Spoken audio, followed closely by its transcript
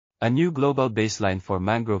A new global baseline for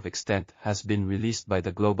mangrove extent has been released by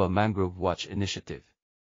the Global Mangrove Watch initiative.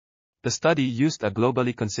 The study used a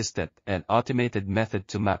globally consistent and automated method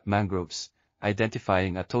to map mangroves,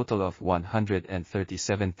 identifying a total of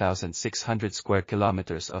 137,600 square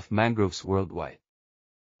kilometers of mangroves worldwide.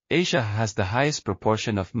 Asia has the highest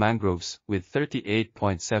proportion of mangroves with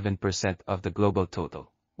 38.7% of the global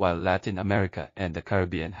total, while Latin America and the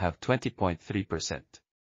Caribbean have 20.3%.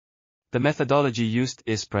 The methodology used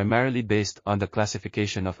is primarily based on the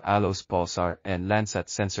classification of ALOS pulsar and landsat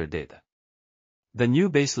sensor data. The new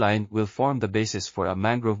baseline will form the basis for a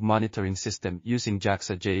mangrove monitoring system using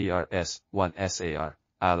JAXA JERS-1 SAR,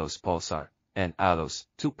 ALOS pulsar, and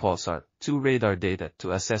ALOS-2 pulsar, 2 radar data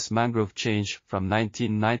to assess mangrove change from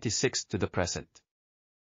 1996 to the present.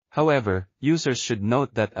 However, users should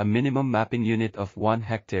note that a minimum mapping unit of 1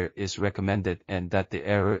 hectare is recommended and that the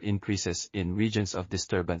error increases in regions of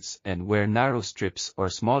disturbance and where narrow strips or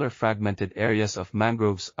smaller fragmented areas of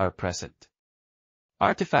mangroves are present.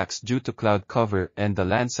 Artifacts due to cloud cover and the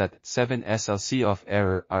Landsat 7 SLC of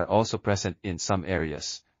error are also present in some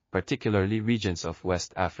areas, particularly regions of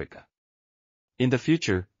West Africa. In the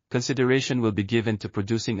future, consideration will be given to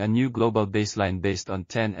producing a new global baseline based on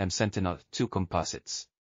K&amp Sentinel-2 composites.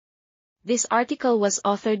 This article was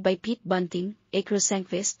authored by Pete Bunting,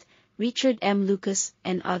 Rosenqvist, Richard M. Lucas,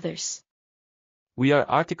 and others. We are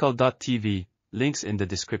RTCLTV, links in the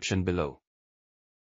description below.